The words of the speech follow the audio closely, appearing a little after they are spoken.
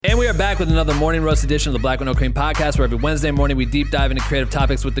are back with another morning roast edition of the Black with No Cream podcast, where every Wednesday morning we deep dive into creative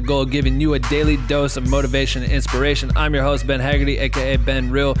topics with the goal of giving you a daily dose of motivation and inspiration. I'm your host, Ben Haggerty, aka Ben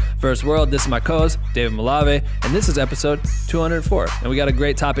Real vs. World. This is my co-host, David Malave, and this is episode 204. And we got a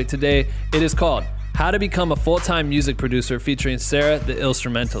great topic today. It is called How to Become a Full-Time Music Producer, featuring Sarah the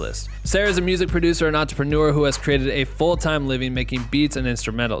Illstrumentalist. Sarah is a music producer and entrepreneur who has created a full-time living making beats and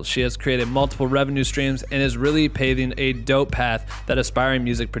instrumentals. She has created multiple revenue streams and is really paving a dope path that aspiring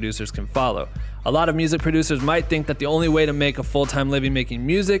music producers can follow. A lot of music producers might think that the only way to make a full-time living making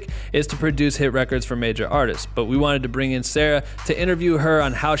music is to produce hit records for major artists, but we wanted to bring in Sarah to interview her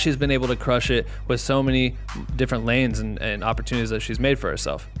on how she's been able to crush it with so many different lanes and opportunities that she's made for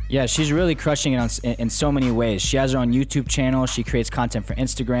herself. Yeah, she's really crushing it in so many ways. She has her own YouTube channel. She creates content for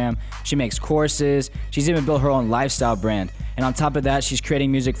Instagram. She makes courses. She's even built her own lifestyle brand. And on top of that, she's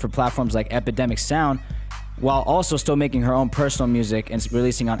creating music for platforms like Epidemic Sound, while also still making her own personal music and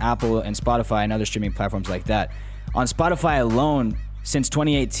releasing on Apple and Spotify and other streaming platforms like that. On Spotify alone, since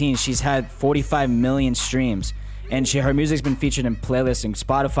 2018, she's had 45 million streams. And her music's been featured in playlists in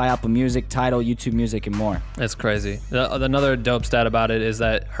Spotify, Apple Music, Tidal, YouTube Music, and more. That's crazy. Another dope stat about it is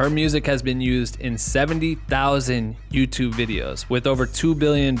that her music has been used in 70,000 YouTube videos with over 2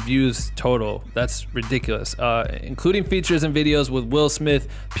 billion views total. That's ridiculous. Including features and videos with Will Smith,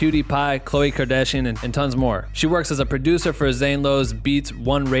 PewDiePie, Khloe Kardashian, and tons more. She works as a producer for Zane Lowe's Beats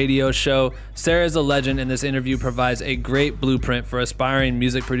One radio show. Sarah is a legend, and this interview provides a great blueprint for aspiring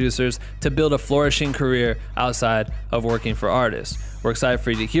music producers to build a flourishing career outside of working for artists. We're excited for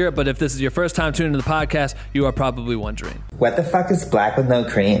you to hear it, but if this is your first time tuning into the podcast, you are probably wondering, what the fuck is Black with No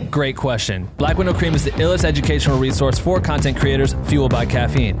Cream? Great question. Black with No Cream is the illest educational resource for content creators fueled by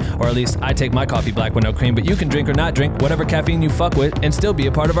caffeine. Or at least I take my coffee black with no cream, but you can drink or not drink whatever caffeine you fuck with and still be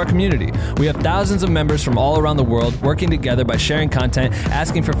a part of our community. We have thousands of members from all around the world working together by sharing content,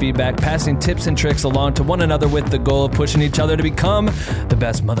 asking for feedback, passing tips and tricks along to one another with the goal of pushing each other to become the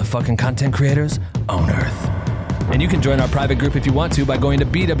best motherfucking content creators on earth. And you can join our private group if you want to by going to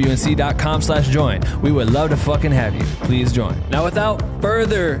bwnc.com/join. We would love to fucking have you. Please join. Now, without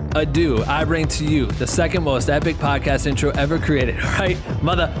further ado, I bring to you the second most epic podcast intro ever created. Right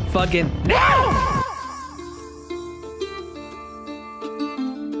motherfucking now!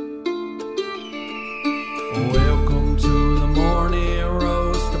 Welcome to the morning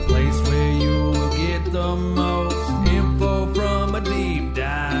roast, a place where you will get the most info from a deep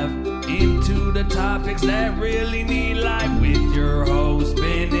dive into the topics that really need life, with your host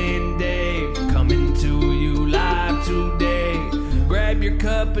Ben and Dave, coming to you live today. Grab your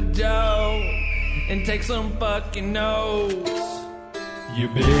cup of joe and take some fucking notes, you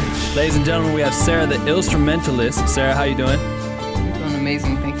bitch. Ladies and gentlemen, we have Sarah the Illstrumentalist. Sarah, how you doing? I'm doing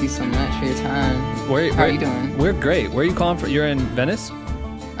amazing. Thank you so much for your time. How are you doing? We're great. Where are you calling from? You're in Venice?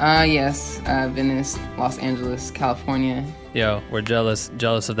 Yes, Venice, Los Angeles, California. Yo, we're jealous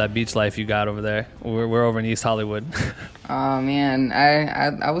of that beach life you got over there. We're over in East Hollywood. Oh man,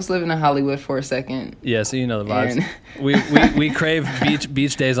 I was living in Hollywood for a second. Yeah, so you know the vibes. We crave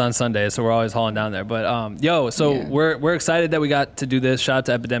beach days on Sundays, so we're always hauling down there. But we're excited that we got to do this. Shout out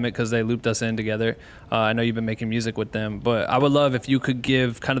to Epidemic because they looped us in together. I know you've been making music with them, but I would love if you could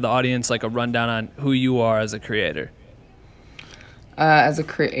give kind of the audience like a rundown on who you are as a creator. As a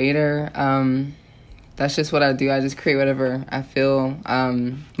creator, that's just what I do. I just create whatever I feel.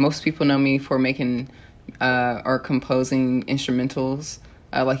 Most people know me for making or composing instrumentals.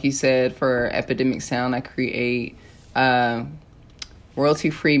 Like you said, for Epidemic Sound, I create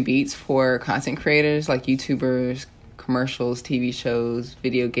royalty-free beats for content creators like YouTubers, commercials, TV shows,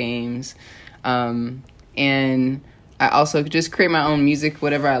 video games. And I also just create my own music,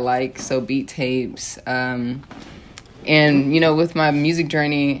 whatever I like, so beat tapes. And, you know, with my music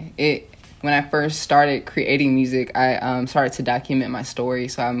journey, when I first started creating music, I started to document my story.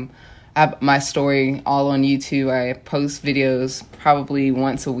 So I have my story all on YouTube. I post videos probably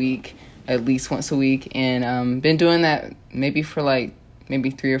at least once a week. And been doing that maybe for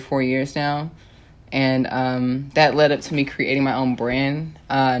maybe 3 or 4 years now. And that led up to me creating my own brand,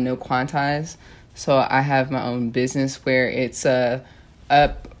 No Quantize. So I have my own business where it's a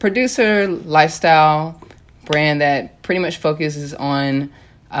producer lifestyle brand that pretty much focuses on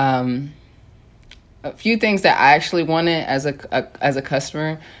a few things that I actually wanted as a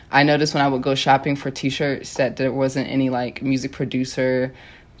customer. I noticed when I would go shopping for t-shirts that there wasn't any like music producer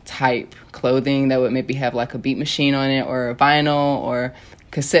type clothing that would maybe have like a beat machine on it or a vinyl or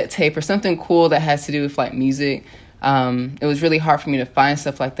cassette tape or something cool that has to do with like music. It was really hard for me to find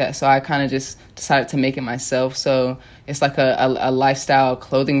stuff like that. So I kind of just decided to make it myself. So it's like a lifestyle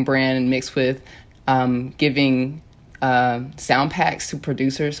clothing brand mixed with giving sound packs to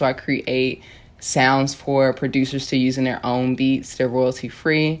producers. So I create sounds for producers to use in their own beats. They're royalty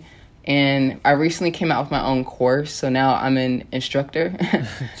free. And I recently came out with my own course, so now I'm an instructor.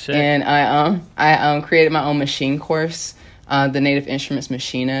 And I created my own machine course, the Native Instruments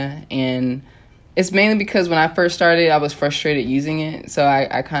Machina, and it's mainly because when I first started, I was frustrated using it, so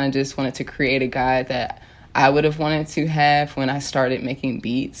I kind of just wanted to create a guide that I would have wanted to have when I started making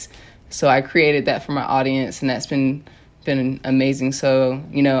beats. So I created that for my audience, and that's been amazing. So,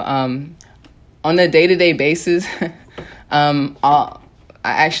 you know, on a day-to-day basis, I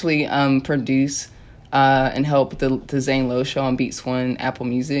actually produce and help the Zane Lowe Show on Beats One, Apple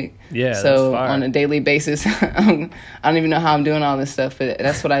Music. Yeah, so that's fire. On a daily basis, I don't even know how I'm doing all this stuff, but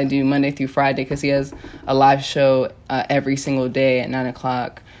that's what I do Monday through Friday, because he has a live show every single day at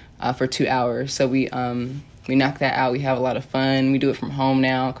 9:00 for 2 hours. So we knock that out. We have a lot of fun. We do it from home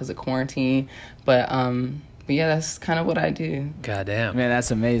now because of quarantine, but yeah, that's kind of what I do. Goddamn. Man,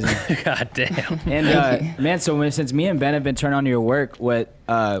 that's amazing. Goddamn. And man, so since me and Ben have been turned on to your work, what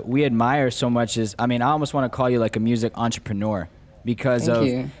we admire so much is, I mean, I almost want to call you like a music entrepreneur because Thank of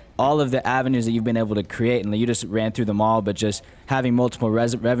you. all of the avenues that you've been able to create. And you just ran through them all, but just having multiple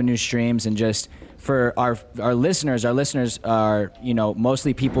revenue streams, and just for our listeners are, you know,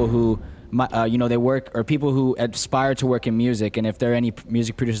 mostly people who, you know, they work, or people who aspire to work in music. And if there are any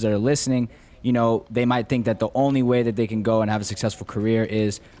music producers that are listening, you know, they might think that the only way that they can go and have a successful career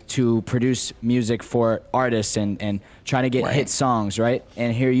is to produce music for artists and trying to get hit songs, right?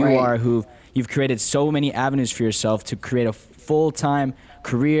 And here you are, you've created so many avenues for yourself to create a full-time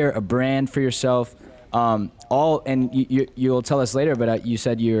career, a brand for yourself. You'll tell us later, but you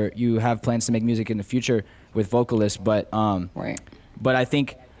said you have plans to make music in the future with vocalists, but but I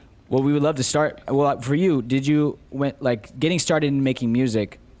think what we would love to start, well, for you, getting started in making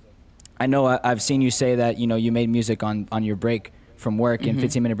music. I know I've seen you say that, you know, you made music on your break from work and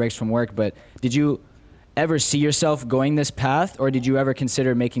 15-minute breaks from work, but did you ever see yourself going this path, or did you ever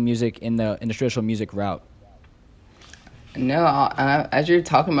consider making music in the traditional music route? No, as you're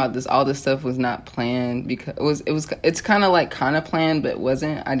talking about this, all this stuff was not planned, because it's kind of planned, but it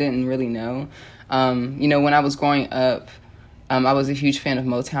wasn't. I didn't really know. You know, when I was growing up, I was a huge fan of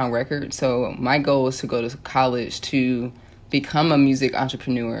Motown Records, so my goal was to go to college to become a music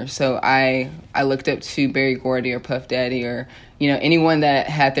entrepreneur. So I looked up to Berry Gordy or Puff Daddy, or, you know, anyone that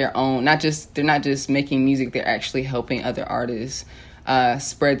had their own, they're not just making music, they're actually helping other artists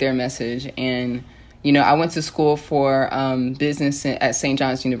spread their message. And, you know, I went to school for business at St.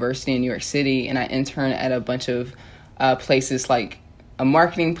 John's University in New York City, and I interned at a bunch of places, like a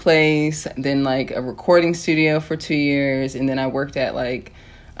marketing place, then like a recording studio for 2 years, and then I worked at like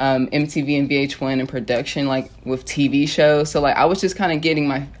MTV and VH1 in production, like with TV shows. So like I was just kind of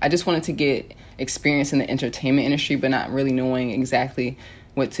I just wanted to get experience in the entertainment industry, but not really knowing exactly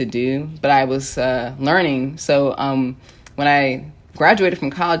what to do. But I was learning. So when I graduated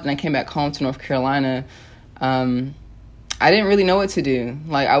from college and I came back home to North Carolina, I didn't really know what to do.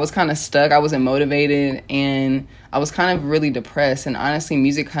 Like I was kind of stuck. I wasn't motivated, and I was kind of really depressed. And honestly,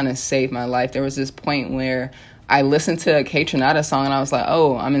 music kind of saved my life. There was this point where I listened to a Kaytranada song and I was like,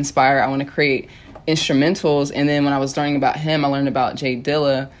 oh, I'm inspired. I want to create instrumentals. And then when I was learning about him, I learned about Jay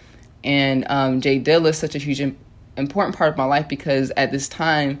Dilla. And Jay Dilla is such a huge, important part of my life, because at this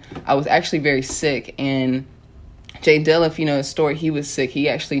time I was actually very sick. And Jay Dilla, if you know his story, he was sick. He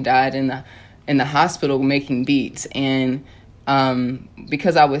actually died in the hospital making beats. And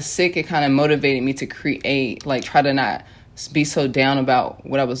because I was sick, it kind of motivated me to create, like try to not be so down about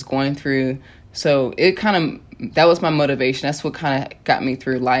what I was going through. So that was my motivation. That's what kind of got me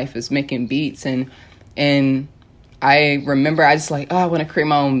through life, is making beats. And I remember I just like, I want to create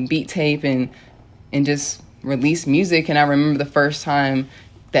my own beat tape and just release music. And I remember the first time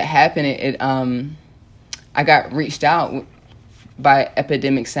that happened, I got reached out by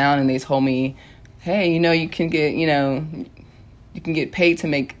Epidemic Sound, and they told me, hey, you know, you can get paid to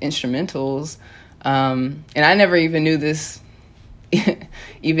make instrumentals. And I never even knew this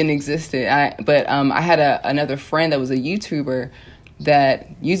even existed. But I had another friend that was a YouTuber that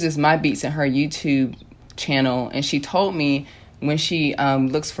uses my beats in her YouTube channel, and she told me when she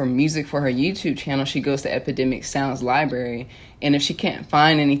looks for music for her YouTube channel, she goes to Epidemic Sound's library, and if she can't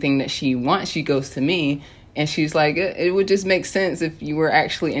find anything that she wants, she goes to me. And she's like, it would just make sense if you were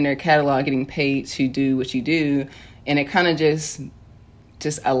actually in their catalog getting paid to do what you do. And it kind of just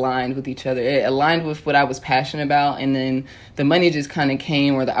aligned with each other. It aligned with what I was passionate about, and then the money just kind of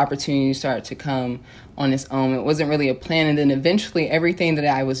came, or the opportunity started to come on its own. It wasn't really a plan, and then eventually everything that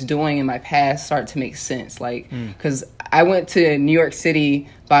I was doing in my past started to make sense. Like, because I went to New York City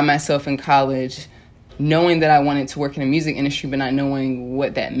by myself in college, knowing that I wanted to work in the music industry, but not knowing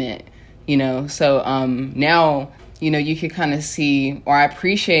what that meant, you know? So now, you know, you could kind of see, or I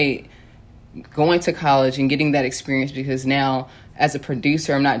appreciate going to college and getting that experience, because now as a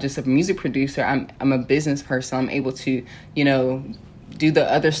producer, I'm not just a music producer, I'm a business person. I'm able to, you know, do the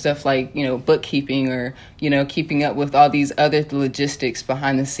other stuff like, you know, bookkeeping, or, you know, keeping up with all these other logistics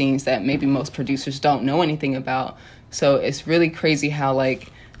behind the scenes that maybe most producers don't know anything about. So it's really crazy how,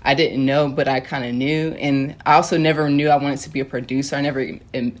 like, I didn't know, but I kind of knew. And I also never knew I wanted to be a producer. I never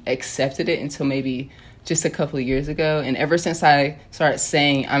accepted it until maybe just a couple of years ago. And ever since I started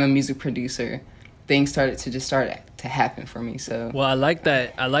saying I'm a music producer, things started to happen for me. So well, I like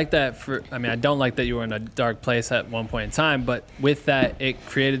that. I mean, I don't like that you were in a dark place at one point in time, but with that, it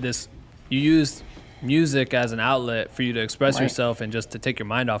created this, you used music as an outlet for you to express yourself and just to take your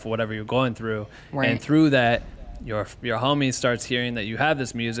mind off of whatever you're going through. And through that, your homie starts hearing that you have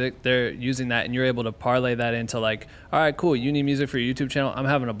this music, they're using that, and you're able to parlay that into like, all right, cool, you need music for your YouTube channel, I'm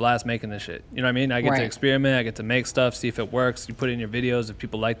having a blast making this shit. You know what I mean? I get to experiment, I get to make stuff, see if it works, you put it in your videos, if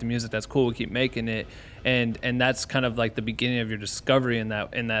people like the music, that's cool, we keep making it. And that's kind of like the beginning of your discovery in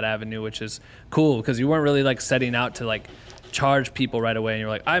that avenue, which is cool, because you weren't really like setting out to like charge people right away, and you're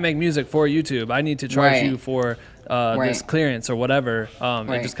like, I make music for YouTube, I need to charge you for this clearance or whatever.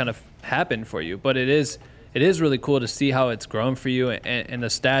 It just kind of happened for you. But it is really cool to see how it's grown for you, and the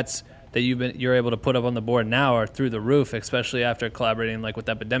stats that you're able to put up on the board now are through the roof, especially after collaborating like with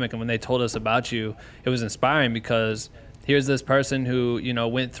Epidemic. And when they told us about you, it was inspiring, because here's this person who, you know,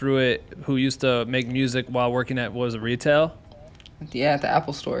 went through it, who used to make music while working at, what was it, retail? Yeah, at the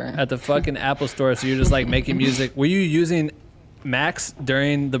Apple Store. At the fucking Apple Store. So you're just like making music. Were you using Macs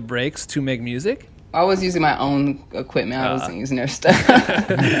during the breaks to make music? I was using my own equipment. I wasn't using their stuff.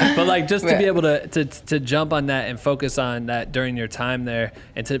 But like, just to be able to jump on that and focus on that during your time there,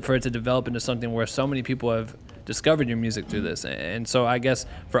 and for it to develop into something where so many people have discovered your music through this. And so I guess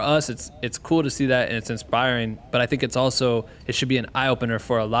for us, it's cool to see that, and it's inspiring. But I think it should be an eye opener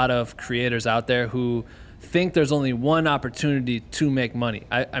for a lot of creators out there who think there's only one opportunity to make money.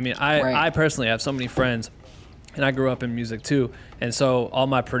 I personally have so many friends, and I grew up in music too. And so all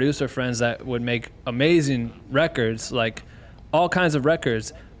my producer friends that would make amazing records, like all kinds of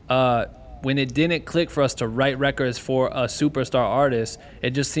records, when it didn't click for us to write records for a superstar artist,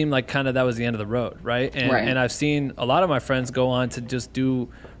 it just seemed like kind of that was the end of the road, right? And I've seen a lot of my friends go on to just do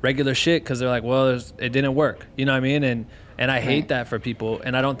regular shit because they're like, well, it didn't work. You know what I mean? And I hate that for people.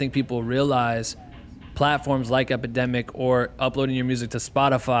 And I don't think people realize platforms like Epidemic or uploading your music to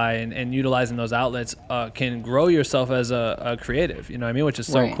Spotify and utilizing those outlets can grow yourself as a creative, you know what I mean? Which is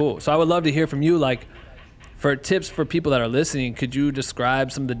so cool. So I would love to hear from you, like, for tips for people that are listening, could you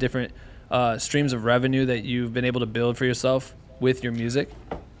describe some of the different streams of revenue that you've been able to build for yourself with your music?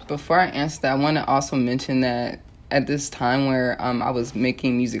 Before I answer that, I want to also mention that at this time where I was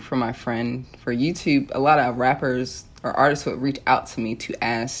making music for my friend for YouTube, a lot of rappers or artists would reach out to me to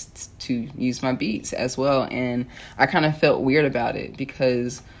ask to use my beats as well. And I kind of felt weird about it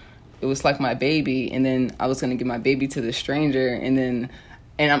because it was like my baby, and then I was going to give my baby to the stranger. And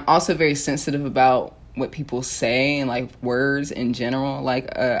I'm also very sensitive about what people say and like words in general.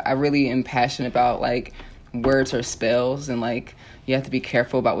 Like I really am passionate about like words or spells, and like you have to be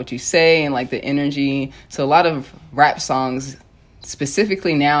careful about what you say and like the energy. So a lot of rap songs,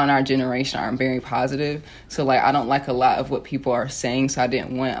 specifically now in our generation, are very positive. So like I don't like a lot of what people are saying, so I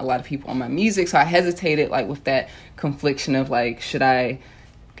didn't want a lot of people on my music. So I hesitated like with that confliction of like, should I,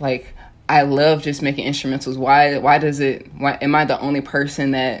 like, I love just making instrumentals. Why am I the only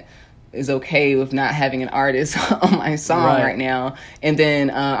person that is okay with not having an artist on my song right now? And then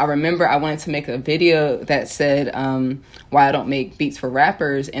I remember I wanted to make a video that said why I don't make beats for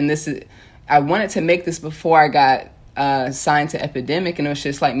rappers. And I wanted to make this before I got signed to Epidemic, and it was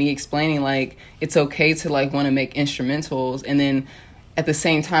just like me explaining like it's okay to like want to make instrumentals. And then at the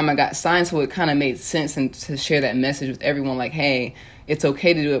same time I got signed, so it kind of made sense and to share that message with everyone, like, hey, it's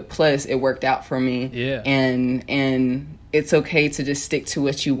okay to do it, plus it worked out for me. And it's okay to just stick to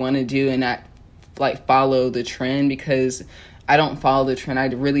what you want to do and not like follow the trend, because I don't follow the trend. I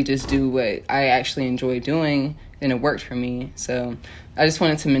really just do what I actually enjoy doing, and it worked for me. So I just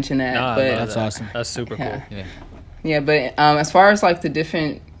wanted to mention that. That's awesome. That's super cool. Yeah, but as far as like the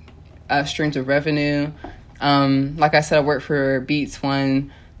different streams of revenue, like I said, I work for Beats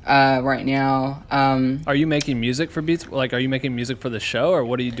One right now. Are you making music for Beats? Like, are you making music for the show, or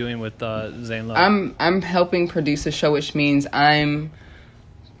what are you doing with Zane Lowe? I'm helping produce the show, which means I'm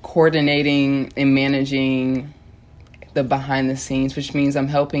coordinating and managing the behind the scenes, which means I'm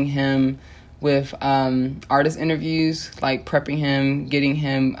helping him with artist interviews, like prepping him, getting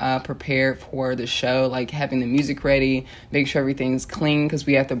him prepared for the show, like having the music ready, make sure everything's clean, because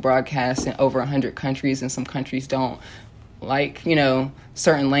we have to broadcast in over 100 countries, and some countries don't like,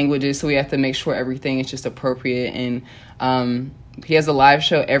 certain languages, so we have to make sure everything is just appropriate. And he has a live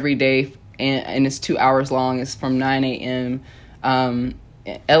show every day, and it's 2 hours long. It's from 9 a.m.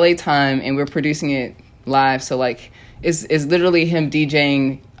 LA time, and we're producing it live, so like it's literally him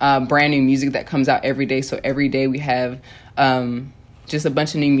DJing brand new music that comes out every day. So every day we have just a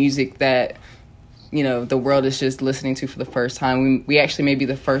bunch of new music that the world is just listening to for the first time. We actually may be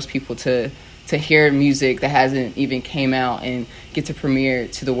the first people to hear music that hasn't even came out and get to premiere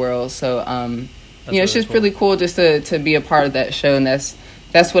to the world. So it's just really cool just to be a part of that show, and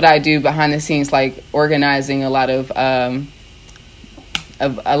that's what I do behind the scenes, like organizing a lot of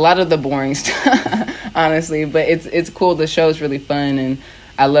the boring stuff, honestly. But it's cool. The show is really fun, and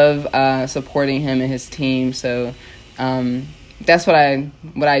I love supporting him and his team. So that's what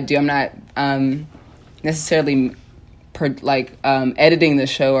I do. I'm not necessarily editing the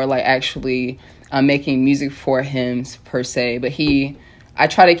show or like actually making music for him per se. But I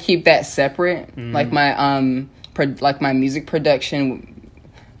try to keep that separate, like my music production,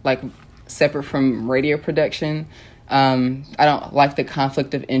 like separate from radio production. I don't like the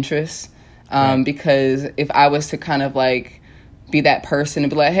conflict of interest, because if I was to kind of like be that person and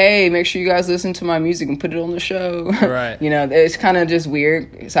be like, hey, make sure you guys listen to my music and put it on the show. Right. It's kind of just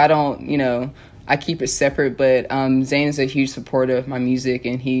weird. So I don't, I keep it separate. But Zane is a huge supporter of my music,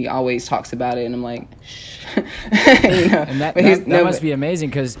 and he always talks about it. And I'm like, shh. And that must be amazing,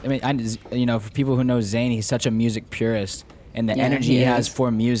 because for people who know Zane, he's such a music purist, and the energy he has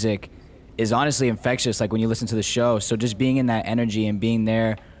for music is honestly infectious, like when you listen to the show. So just being in that energy and being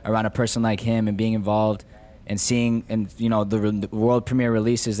there around a person like him and being involved and seeing the world premiere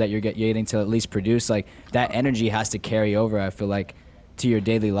releases that you're getting to at least produce, like that energy has to carry over, I feel like, to your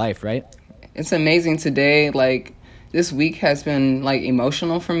daily life, right? It's amazing. Today, like this week has been like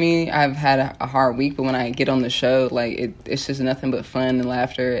emotional for me. I've had a hard week, but when I get on the show, like it's just nothing but fun and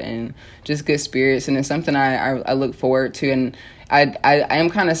laughter and just good spirits, and it's something I look forward to. And I am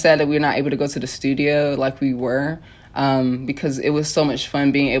kind of sad that we're not able to go to the studio like we were, because it was so much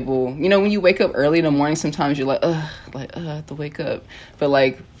fun being able, when you wake up early in the morning, sometimes you're like, I have to wake up. But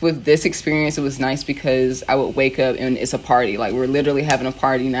like with this experience, it was nice because I would wake up and it's a party. Like we're literally having a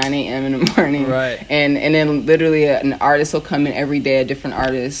party 9 a.m. in the morning. Right. And then literally an artist will come in every day, a different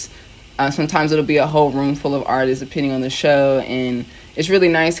artist. Sometimes it'll be a whole room full of artists depending on the show. And it's really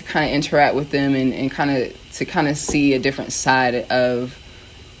nice to kind of interact with them and kind of see a different side of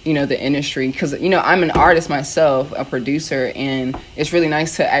the industry, because I'm an artist myself, a producer, and it's really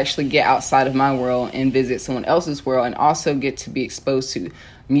nice to actually get outside of my world and visit someone else's world, and also get to be exposed to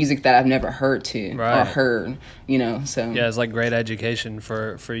music that I've never heard or heard. So yeah, it's like great education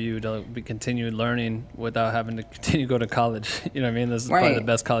for you to be continuing learning without having to continue to go to college. You know what I mean? This is probably the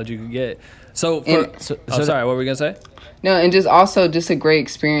best college you could get. Sorry, what were we gonna say? No, and just a great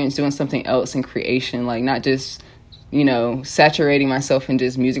experience doing something else in creation, like not just saturating myself in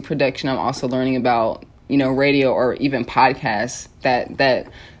just music production. I'm also learning about, radio or even podcasts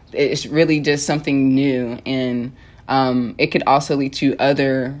that it's really just something new. And it could also lead to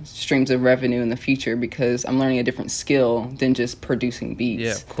other streams of revenue in the future, because I'm learning a different skill than just producing beats.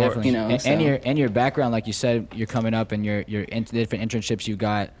 Yeah, of course. Definitely. And your background, like you said, you're coming up and your different internships you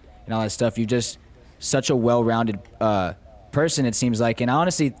got and all that stuff. You're just such a well-rounded person, it seems like. And I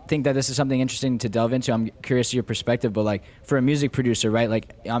honestly think that this is something interesting to delve into. I'm curious to your perspective, but like for a music producer, right?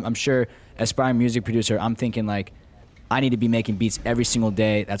 Like I'm sure aspiring music producer, I'm thinking like I need to be making beats every single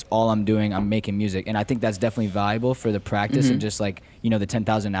day. That's all I'm doing. I'm making music. And I think that's definitely valuable for the practice and just like, the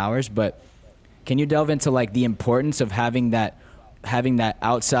 10,000 hours. But can you delve into like the importance of having that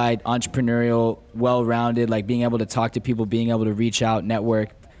outside entrepreneurial, well-rounded, like being able to talk to people, being able to reach out,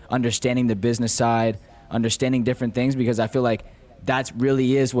 network, understanding the business side, understanding different things, because I feel like that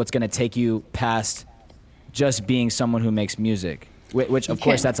really is what's going to take you past just being someone who makes music, which of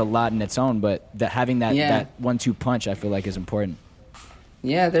course that's a lot in its own, but having that 1-2 punch I feel like is important.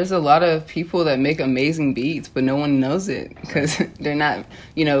 Yeah, there's a lot of people that make amazing beats, but no one knows it because they're not,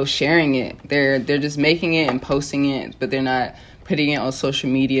 sharing it. They're just making it and posting it, but they're not putting it on social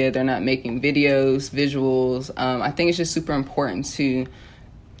media. They're not making videos, visuals. I think it's just super important to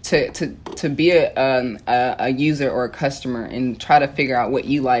be a user or a customer and try to figure out what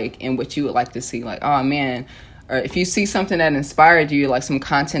you like and what you would like to see. Like, oh man, or if you see something that inspired you, like some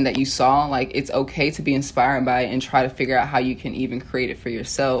content that you saw, like it's okay to be inspired by it and try to figure out how you can even create it for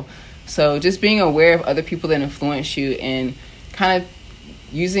yourself. So just being aware of other people that influence you and kind of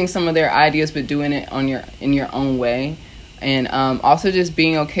using some of their ideas but doing it in your own way, and also just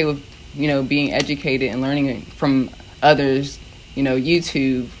being okay with being educated and learning from others,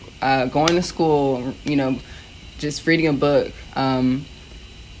 YouTube, going to school, just reading a book, and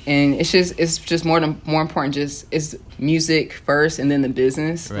it's just more important. Just it's music first and then the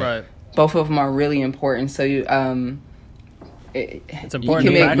business. Right. Both of them are really important. So it's important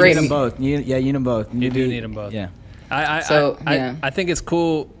you to can make great. You need them both. You need them both. You do need them both. Yeah. I think it's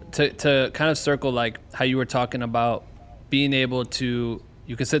cool to kind of circle like how you were talking about being able to,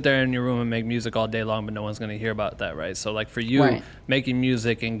 you can sit there in your room and make music all day long, but no one's going to hear about that, right? So like for you, right. making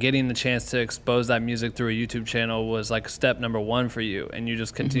music and getting the chance to expose that music through a YouTube channel was like step number one for you, and you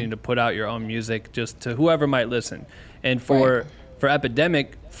just continue to put out your own music just to whoever might listen. And for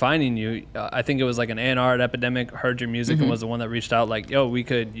Epidemic finding you, I think it was like an A&R at Epidemic heard your music and was the one that reached out like, yo, we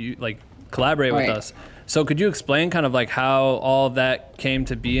could collaborate with us. So could you explain kind of like how all of that came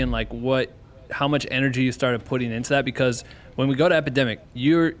to be and like how much energy you started putting into that? Because when we go to Epidemic,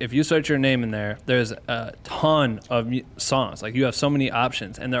 if you search your name in there, there's a ton of songs. Like you have so many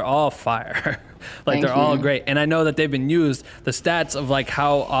options, and they're all fire. They're all great. And I know that they've been used. The stats of like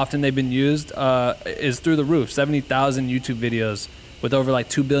how often they've been used is through the roof. 70,000 YouTube videos with over like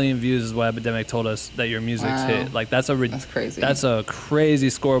 2 billion views is what Epidemic told us that your music's hit. Like that's crazy. That's a crazy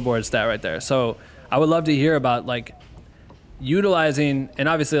scoreboard stat right there. So I would love to hear about like utilizing, and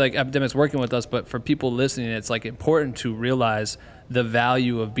obviously like Epidemic's working with us, but for people listening, it's like important to realize the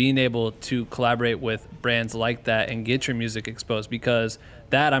value of being able to collaborate with brands like that and get your music exposed, because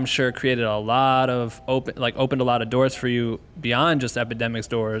that I'm sure created a lot of opened a lot of doors for you beyond just Epidemic's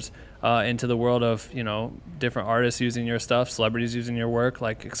doors into the world of different artists using your stuff, celebrities using your work,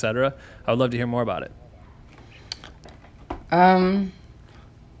 like etc. I would love to hear more about it.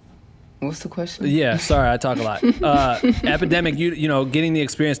 What's the question? Yeah, sorry, I talk a lot. Epidemic, getting the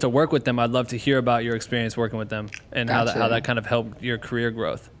experience to work with them. I'd love to hear about your experience working with them and how that kind of helped your career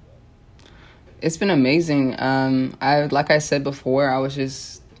growth. It's been amazing. Like I said before, I was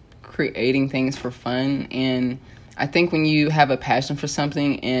just creating things for fun, and I think when you have a passion for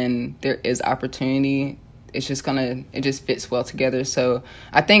something and there is opportunity, it just fits well together. So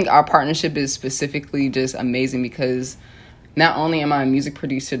I think our partnership is specifically just amazing because not only am I a music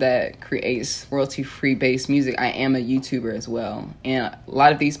producer that creates royalty-free based music, I am a YouTuber as well. And a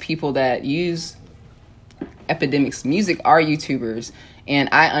lot of these people that use Epidemic's music are YouTubers. And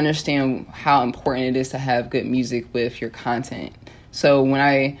I understand how important it is to have good music with your content. So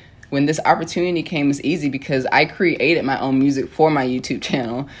when this opportunity came, it's easy because I created my own music for my YouTube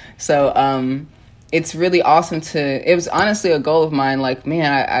channel. So it's really awesome it was honestly a goal of mine. Like,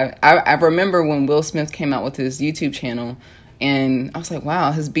 man, I remember when Will Smith came out with his YouTube channel, and I was like,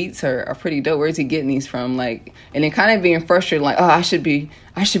 wow, his beats are pretty dope. Where's he getting these from? Like, and then kind of being frustrated, like, oh, I should be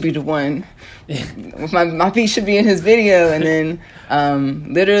the one. My beat should be in his video. And then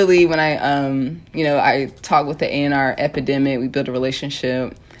literally when I talked with the A&R Epidemic, we built a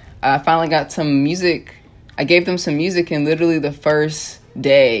relationship. I finally got some music. I gave them some music, and literally the first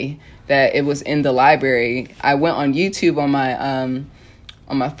day that it was in the library, I went on YouTube on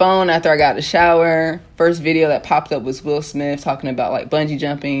my phone after I got the shower. First video that popped up was Will Smith talking about like bungee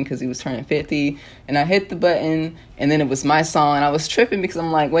jumping because he was turning 50. And I hit the button, and then it was my song. And I was tripping because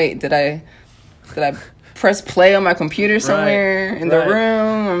I'm like, wait, did I press play on my computer somewhere in the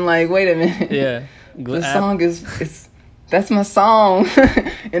room? I'm like, wait a minute. Yeah. The song that's my song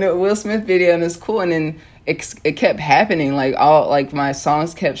in a Will Smith video, and it's cool. And then it kept happening. Like my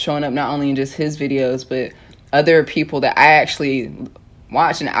songs kept showing up not only in just his videos, but other people that I actually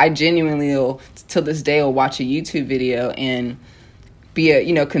watch, and I genuinely to this day will watch a YouTube video and be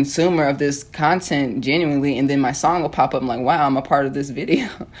a consumer of this content genuinely, and then my song will pop up. I'm like, wow, I'm a part of this video.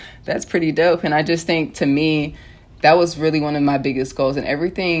 That's pretty dope. And I just think, to me, that was really one of my biggest goals, and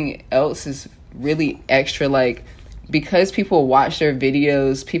everything else is really extra. Like, because people watch their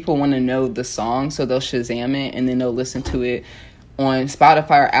videos, people want to know the song, so they'll Shazam it and then they'll listen to it on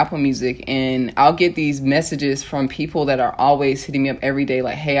Spotify or Apple Music. And I'll get these messages from people that are always hitting me up every day,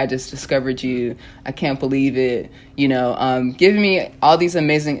 like, hey, I just discovered you, I can't believe it, giving me all this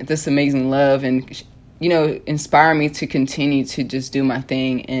amazing love, and inspire me to continue to just do my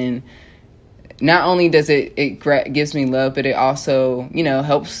thing. And not only does it gives me love, but it also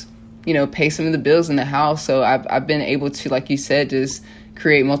helps pay some of the bills in the house. So I've been able to, like you said, just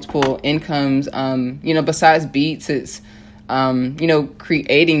create multiple incomes. Besides beats, it's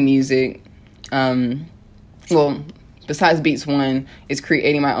creating music. Besides beats, one is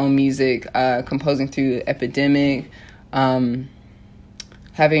creating my own music, composing through Epidemic, having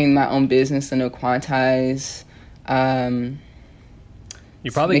my own business, No Quantize,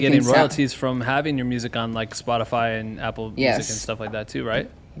 You're probably making getting sound. royalties from having your music on like Spotify and Apple Music Yes. and stuff like that too, right?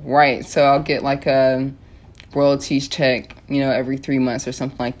 Right. So I'll get like a royalties check, every 3 months or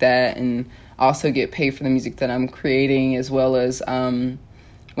something like that, and also get paid for the music that I'm creating, as well as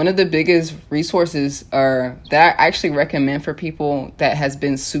one of the biggest resources that I actually recommend for people that has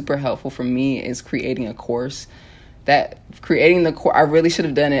been super helpful for me is creating a course. Creating the course, I really should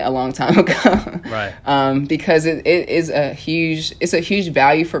have done it a long time ago. Right. Because it is a huge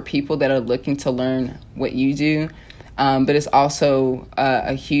value for people that are looking to learn what you do. But it's also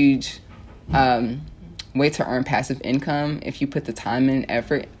a huge way to earn passive income if you put the time and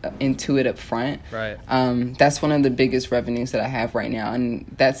effort into it up front. Right. That's one of the biggest revenues that I have right now, and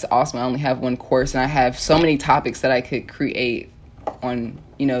that's awesome. I only have one course, and I have so many topics that I could create on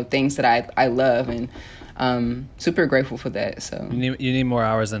things that I love, and super grateful for that. So You need more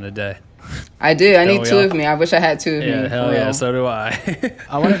hours in a day. I do. I Don't need we 2 all? of me. I wish I had 2 of me. Yeah, hell for yeah, real. so do I.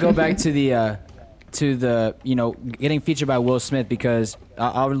 I want to go back to the getting featured by Will Smith, because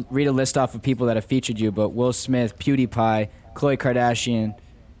I'll read a list off of people that have featured you, but Will Smith, PewDiePie, Khloe Kardashian,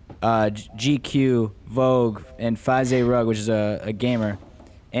 GQ, Vogue, and Faze Rug, which is a gamer.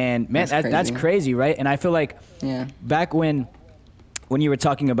 And man, that's crazy, right? And I feel like back when you were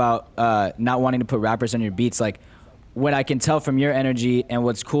talking about not wanting to put rappers on your beats, like what I can tell from your energy and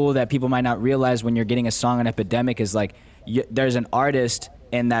what's cool that people might not realize when you're getting a song on Epidemic is like there's an artist,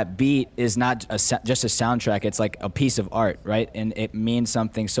 and that beat is not just a soundtrack. It's like a piece of art, right? And it means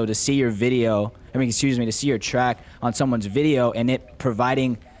something. So to see to see your track on someone's video and it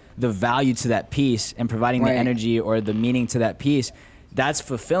providing the value to that piece and providing the energy or the meaning to that piece, that's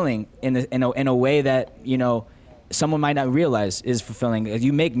fulfilling in a way that, someone might not realize is fulfilling.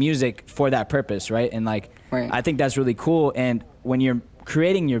 You make music for that purpose, right? And I think that's really cool. And when you're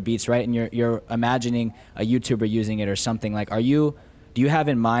creating your beats, right, and you're imagining a YouTuber using it or something, like, do you have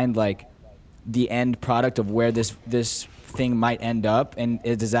in mind like the end product of where this thing might end up, and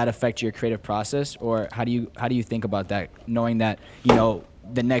does that affect your creative process, or how do you think about that, knowing that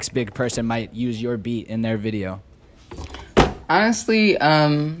the next big person might use your beat in their video? Honestly,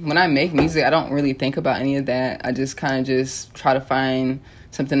 when I make music, I don't really think about any of that. I just kind of try to find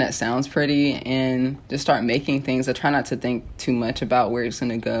something that sounds pretty and just start making things. I try not to think too much about where it's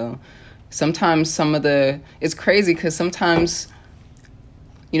going to go. Sometimes it's crazy because sometimes,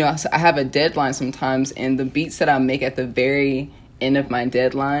 I have a deadline sometimes, and the beats that I make at the very end of my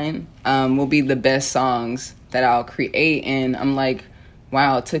deadline will be the best songs that I'll create. And I'm like,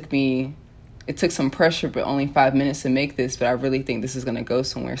 wow, it took some pressure, but only 5 minutes to make this, but I really think this is going to go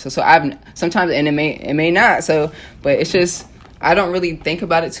somewhere. So sometimes, and it may not. So, but it's just, I don't really think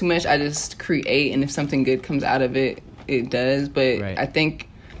about it too much. I just create, and if something good comes out of it, it does. But right. I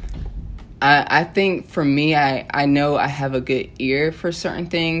think for me, I know I have a good ear for certain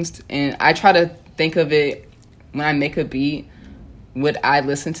things, and I try to think of it when I make a beat. Would I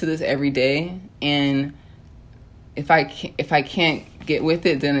listen to this every day? And if I can't get with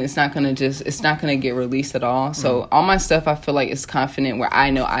it, then it's not gonna get released at all. So all my stuff, I feel like it's confident where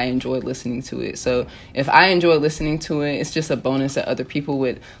I know I enjoy listening to it. So if I enjoy listening to it, it's just a bonus that other people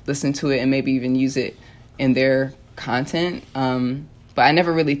would listen to it and maybe even use it in their content. But I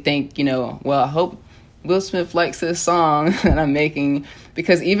never really think, I hope Will Smith likes this song that I'm making,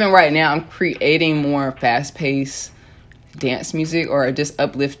 because even right now I'm creating more fast-paced dance music or just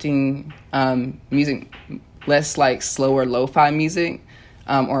uplifting music, less like slower lo-fi music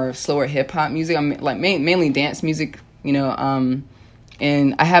or slower hip-hop music. I'm like mainly dance music, and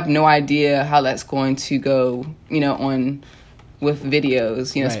I have no idea how that's going to go, on with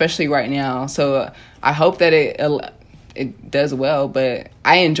videos, right. Especially right now. So I hope that it does well, but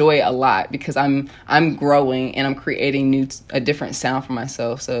I enjoy it a lot because I'm growing and I'm creating a different sound for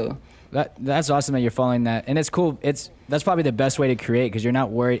myself. So that's awesome that you're following that, and it's cool. That's probably the best way to create, because you're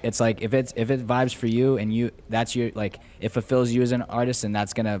not worried. It's like if it vibes for you and that's your, like, it fulfills you as an artist, and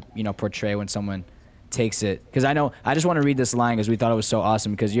that's gonna portray when someone takes it. Because I just want to read this line because we thought it was so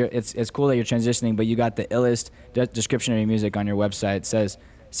awesome, because it's cool that you're transitioning, but you got the illest description of your music on your website. It says,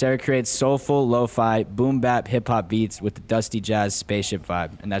 Sarah creates soulful, lo-fi, boom bap, hip hop beats with the dusty jazz spaceship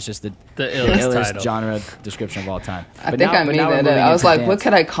vibe, and that's just the illest title. Genre description of all time. I made that up. I was like, what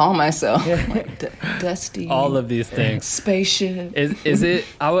could I call myself? Like, dusty. All of these things. Spaceship. Is it?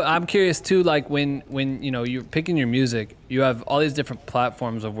 I'm curious too. Like when you're picking your music, you have all these different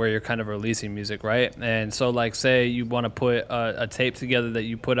platforms of where you're kind of releasing music, right? And so, like, say you want to put a tape together that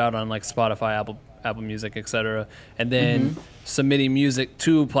you put out on like Spotify, Apple Music, etc., and then submitting music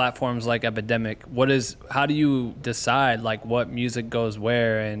to platforms like Epidemic. How do you decide like what music goes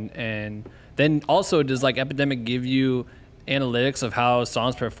where, and then also does like Epidemic give you analytics of how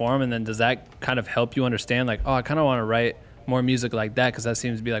songs perform, and then does that kind of help you understand like, oh, I kind of want to write more music like that because that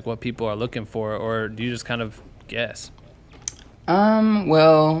seems to be like what people are looking for, or do you just kind of guess?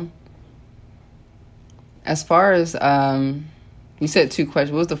 Well, as far as you said 2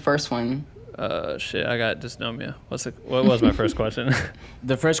 questions. What was the first one? Shit, I got dysnomia. What was my first question?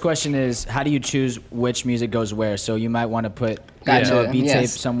 The first question is, how do you choose which music goes where? So you might want to put Gotcha. a beat tape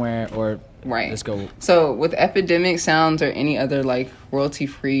Yes. somewhere, or Right. let's go. So with Epidemic Sounds or any other like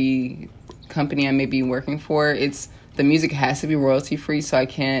royalty-free company I may be working for, the music has to be royalty-free, so I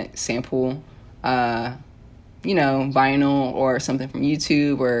can't sample, vinyl or something from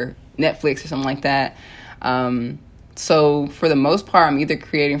YouTube or Netflix or something like that. So for the most part, I'm either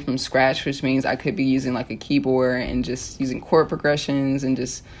creating from scratch, which means I could be using like a keyboard and just using chord progressions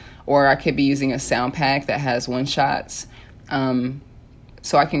or I could be using a sound pack that has one shots.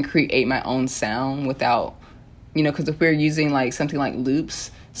 So I can create my own sound without, because if we're using like something like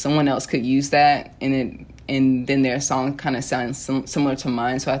loops, someone else could use that and then their song kind of sounds similar to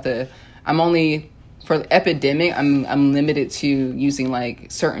mine. So for Epidemic, I'm limited to using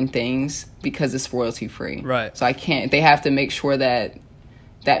like certain things because it's royalty free. Right. So they have to make sure that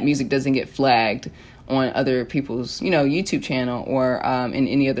music doesn't get flagged on other people's, YouTube channel or in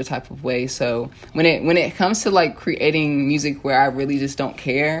any other type of way. So when it comes to like creating music where I really just don't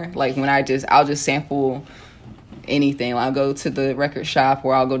care, like I'll just sample anything. I'll go to the record shop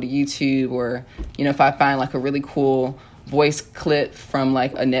or I'll go to YouTube or, if I find like a really cool voice clip from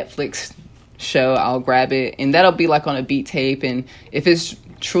like a Netflix show, I'll grab it and that'll be like on a beat tape. And if it's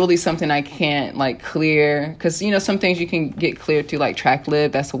truly something I can't like clear, because some things you can get cleared through like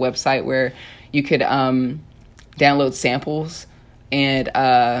TrackLib. That's a website where you could download samples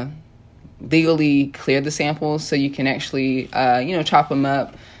and legally clear the samples so you can actually chop them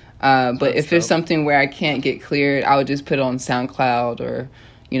up. But if it's something where I can't get cleared, I would just put it on SoundCloud or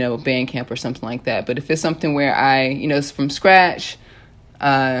Bandcamp or something like that. But if it's something where it's from scratch,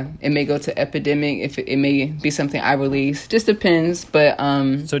 it may go to Epidemic. If it may be something I release, just depends. But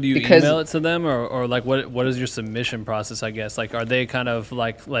so do you email it to them, or like what is your submission process? I guess like are they kind of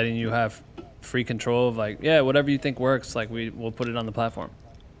like letting you have free control of like whatever you think works, like we'll put it on the platform?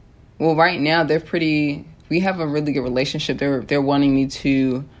 Well, right now we have a really good relationship. They're wanting me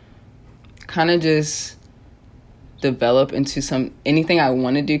to kind of just develop into anything I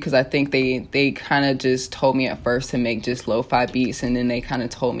want to do, because I think they kind of just told me at first to make just lo-fi beats, and then they kind of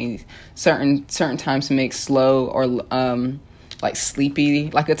told me certain times to make slow or like sleepy,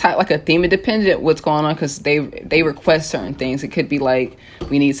 like a theme. It depended what's going on, because they request certain things. It could be like,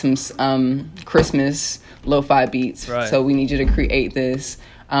 we need some Christmas lo-fi beats, right. So we need you to create this.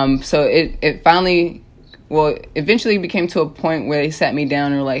 So it finally, eventually became to a point where they sat me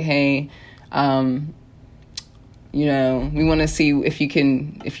down and were like, hey, we want to see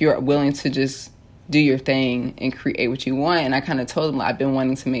if you're willing to just do your thing and create what you want. And I kind of told them I've been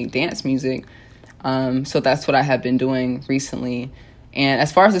wanting to make dance music. So that's what I have been doing recently. And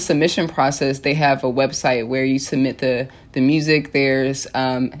as far as the submission process, they have a website where you submit the music. There's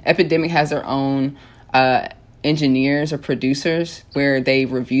Epidemic has their own engineers or producers where they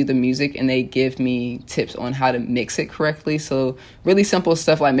review the music and they give me tips on how to mix it correctly. So really simple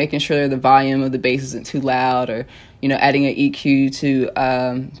stuff like making sure the volume of the bass isn't too loud, or adding an EQ to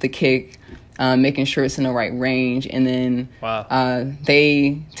the kick, making sure it's in the right range. And then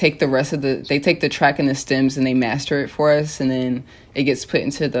they take the track and the stems and they master it for us, and then it gets put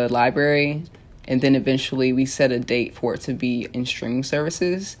into the library, and then eventually we set a date for it to be in streaming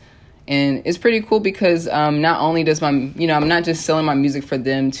services. And it's pretty cool because not only does I'm not just selling my music for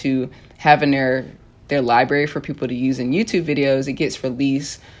them to have in their library for people to use in YouTube videos. It gets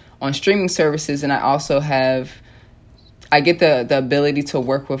released on streaming services, and I get the ability to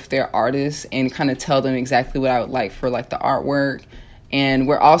work with their artists and kind of tell them exactly what I would like for like the artwork. And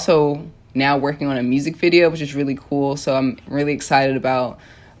we're also now working on a music video, which is really cool. So I'm really excited about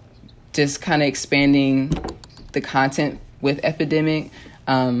just kind of expanding the content with Epidemic.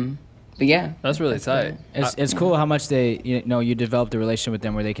 But yeah, that's really tight. It's cool how much they you developed a relationship with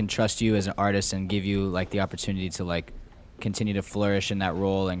them where they can trust you as an artist and give you like the opportunity to like continue to flourish in that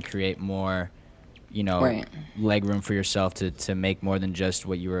role and create more leg room for yourself to make more than just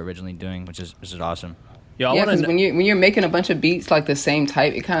what you were originally doing, which is awesome. Yeah, because when you're making a bunch of beats like the same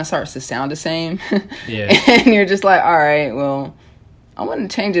type, it kind of starts to sound the same. Yeah. And you're just like, all right, well, I want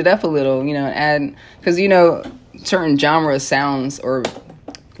to change it up a little, and add, because certain genre sounds or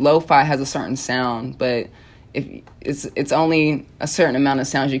lo-fi has a certain sound, but if it's only a certain amount of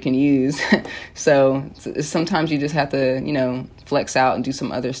sounds you can use. So sometimes you just have to, you know, flex out and do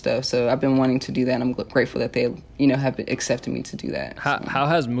some other stuff. So I've been wanting to do that, and I'm grateful that they, you know, have accepted me to do that. How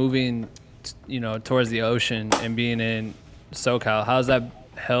has moving, you know, towards the ocean and being in SoCal, how's that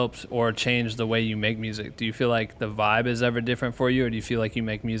helped or changed the way you make music? Do you feel like the vibe is ever different for you, or do you feel like you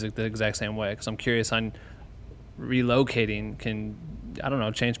make music the exact same way? Because I'm curious on relocating can, I don't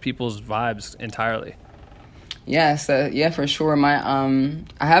know, change people's vibes entirely. Yeah, so yeah, for sure. My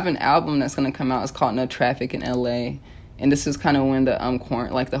I have an album that's gonna come out. It's called No Traffic in LA, and this is kind of when the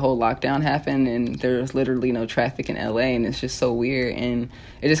the whole lockdown happened, and there's literally no traffic in LA, and it's just so weird. And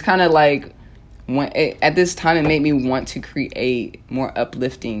it just kind of like at this time it made me want to create more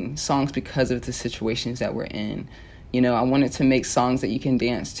uplifting songs because of the situations that we're in. You know, I wanted to make songs that you can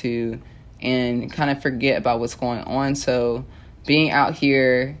dance to and kind of forget about what's going on. So being out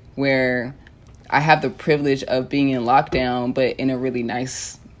here where I have the privilege of being in lockdown, but in a really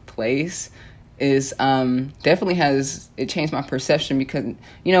nice place, is definitely it changed my perception, because,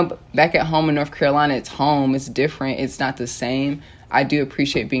 you know, back at home in North Carolina, it's home, it's different, it's not the same. I do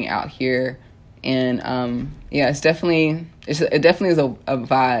appreciate being out here, and yeah, it definitely is a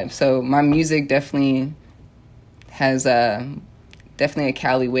vibe. So my music definitely has definitely a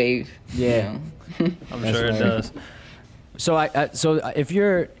Cali wave. Yeah, you know? I'm sure it does. So if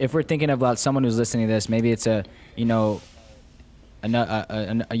we're thinking about someone who's listening to this, maybe it's a young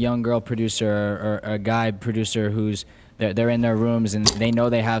girl producer or a guy producer who's they're in their rooms and they know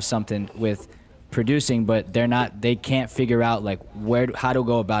they have something with producing, but they can't figure out like how to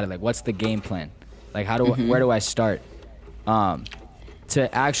go about it. Like, what's the game plan? Like, where do I start?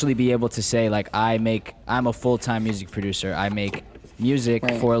 To actually be able to say, like, I'm a full-time music producer. I make music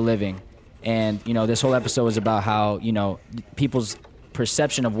for a living. And, you know, this whole episode was about how, you know, people's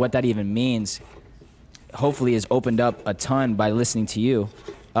perception of what that even means hopefully is opened up a ton by listening to you.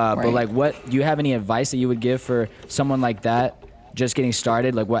 But, like, do you have any advice that you would give for someone like that just getting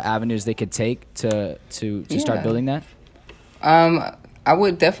started? Like, what avenues they could take to start building that? I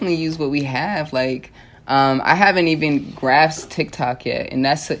would definitely use what we have. Like, I haven't even grasped TikTok yet, and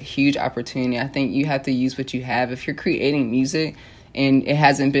that's a huge opportunity. I think you have to use what you have. If you're creating music and it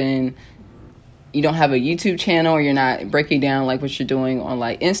hasn't been... you don't have a YouTube channel, or you're not breaking down like what you're doing on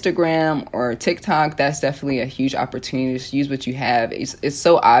like Instagram or TikTok, that's definitely a huge opportunity. Just use what you have. It's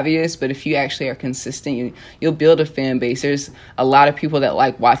so obvious, but if you actually are consistent, you'll build a fan base. There's a lot of people that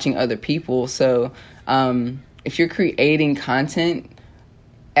like watching other people. So if you're creating content,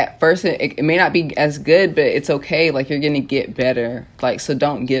 at first it may not be as good, but it's okay. Like, you're going to get better. Like, so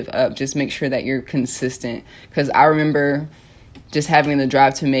don't give up. Just make sure that you're consistent. Because I remember just having the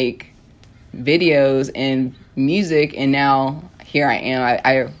drive to make videos and music, and now here I am.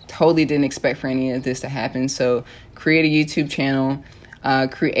 I totally didn't expect for any of this to happen. So create a YouTube channel,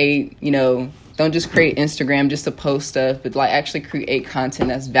 create, you know, don't just create Instagram just to post stuff, but like actually create content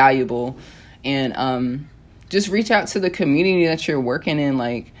that's valuable, and just reach out to the community that you're working in.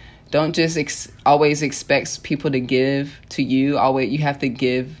 Like, don't just always expect people to give to you. Always, you have to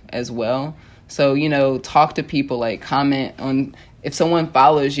give as well. So, you know, talk to people, like comment on. If someone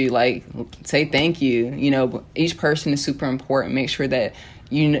follows you, like, say thank you. You know, each person is super important. Make sure that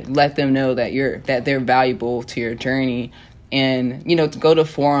you let them know that they're valuable to your journey. And, you know, to go to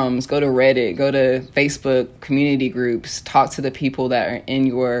forums, go to Reddit, go to Facebook community groups, talk to the people that are in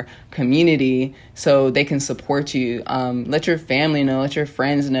your community so they can support you. Let your family know, let your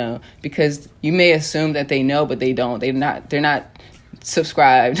friends know, because you may assume that they know, but they don't. They're not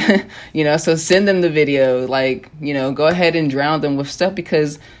subscribed. You know, so send them the video. Like, you know, go ahead and drown them with stuff,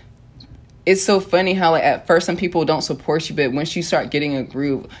 because it's so funny how, like, at first some people don't support you, but once you start getting a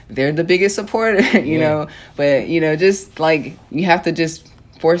group, they're the biggest supporter. You know, but, you know, just like, you have to just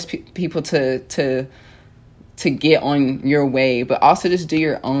force people to get on your way, but also just do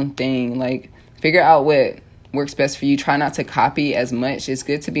your own thing. Like, figure out what works best for you. Try not to copy as much. It's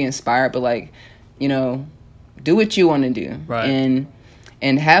good to be inspired, but, like, you know, do what you want to do,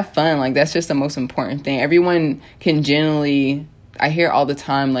 and have fun. Like, that's just the most important thing. Everyone can generally, I hear all the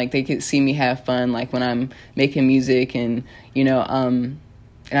time, like, they can see me have fun, like, when I'm making music, and, you know, and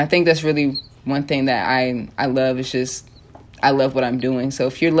I think that's really one thing that I love. Is just, I love what I'm doing. So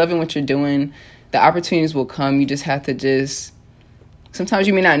if you're loving what you're doing, the opportunities will come. You just have to sometimes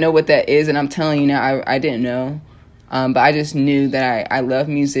you may not know what that is, and I'm telling you now, I didn't know, but I just knew that I love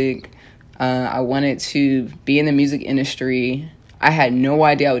music. I wanted to be in the music industry. I had no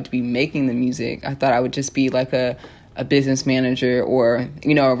idea I would be making the music. I thought I would just be like a business manager, or,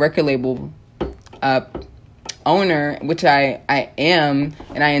 you know, a record label owner, which I am,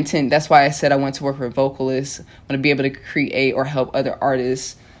 and I intend, that's why I said I want to work with vocalists. I want to be able to create or help other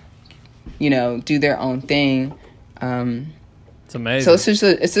artists, you know, do their own thing. It's amazing. So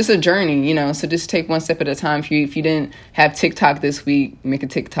it's just a journey, you know. So just take one step at a time. If you didn't have TikTok this week, make a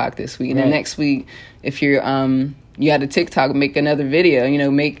TikTok this week, and then next week, if you're you had a TikTok, make another video. You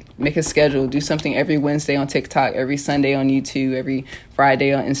know, make a schedule. Do something every Wednesday on TikTok, every Sunday on YouTube, every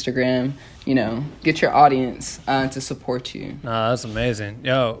Friday on Instagram. You know, get your audience to support you. No, that's amazing.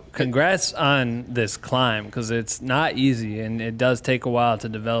 Yo, congrats on this climb, because it's not easy, and it does take a while to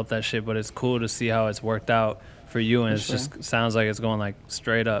develop that shit, but it's cool to see how it's worked out for you, and it just sounds like it's going like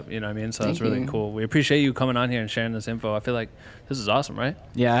straight up, you know what I mean? So that's really cool. We appreciate you coming on here and sharing this info. I feel like this is awesome, right?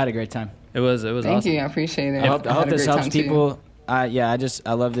 Yeah, I had a great time. It was awesome. Thank you, I appreciate it. I hope this helps people. I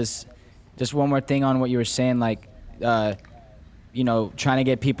love this. Just one more thing on what you were saying, like, you know, trying to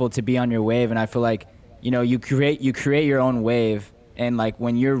get people to be on your wave, and I feel like, you know, you create your own wave, and like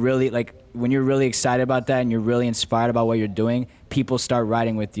when you're really excited about that and you're really inspired about what you're doing, people start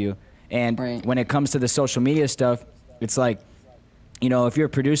riding with you. And when it comes to the social media stuff, it's like, you know, if you're a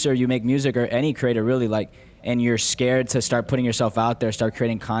producer, you make music, or any creator really, like, and you're scared to start putting yourself out there, start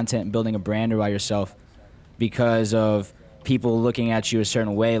creating content and building a brand by yourself because of people looking at you a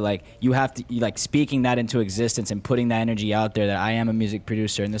certain way, like, you have to, like, speaking that into existence and putting that energy out there that I am a music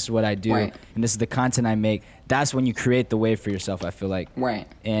producer and this is what I do and this is the content I make. That's when you create the wave for yourself, I feel like. Right.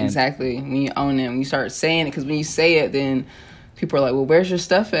 And exactly. When you own it, when you start saying it, because when you say it, then people are like, well, where's your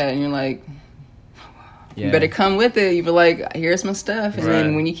stuff at? And you're like, you better come with it. You be like, here's my stuff. And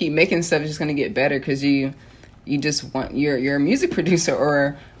then when you keep making stuff, it's just going to get better, because you just want, you're a music producer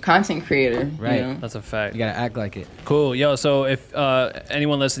or content creator. Right. You know? That's a fact. You got to act like it. Cool. Yo, so if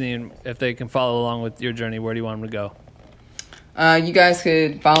anyone listening, if they can follow along with your journey, where do you want them to go? You guys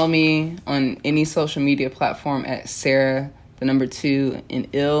could follow me on any social media platform at Sarah, the number 2 in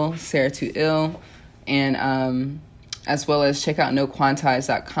ill, Sarah 2 ill. And as well as check out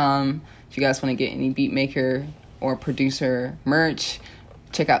noquantize.com if you guys want to get any beat maker or producer merch.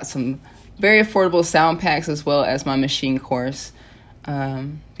 Check out some very affordable sound packs, as well as my machine course. Yeah,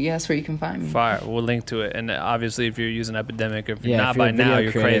 that's where you can find me. Fire. We'll link to it. And obviously, if you're using Epidemic, or if you're not by now,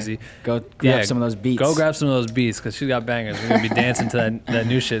 you're crazy. Go grab some of those beats. Go grab some of those beats, because she's got bangers. We're going to be dancing to that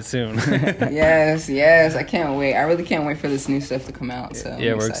new shit soon. Yes. I can't wait. I really can't wait for this new stuff to come out. So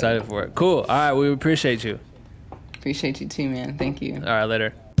yeah, we're excited for it. Cool. All right. We appreciate you. Appreciate you too, man. Thank you. All right.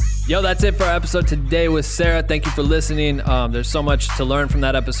 Later. Yo, that's it for our episode today with Sarah. Thank you for listening. There's so much to learn from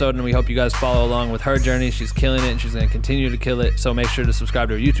that episode, and we hope you guys follow along with her journey. She's killing it, and she's going to continue to kill it. So make sure to subscribe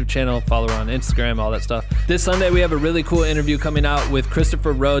to her YouTube channel, follow her on Instagram, all that stuff. This Sunday, we have a really cool interview coming out with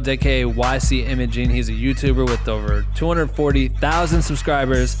Christopher Rhodes, aka YC Imaging. He's a YouTuber with over 240,000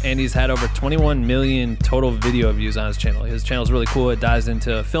 subscribers, and he's had over 21 million total video views on his channel. His channel is really cool. It dives into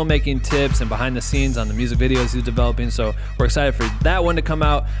filmmaking tips and behind the scenes on the music videos he's developing. So we're excited for that one to come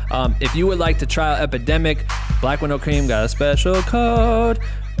out. If you would like to try out Epidemic, Black Window Cream got a special code.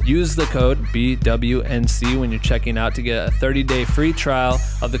 Use the code BWNC when you're checking out to get a 30-day free trial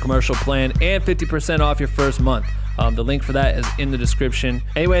of the commercial plan and 50% off your first month. The link for that is in the description.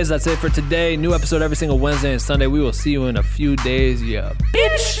 Anyways, that's it for today. New episode every single Wednesday and Sunday. We will see you in a few days, yeah,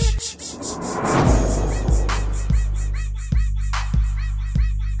 bitch.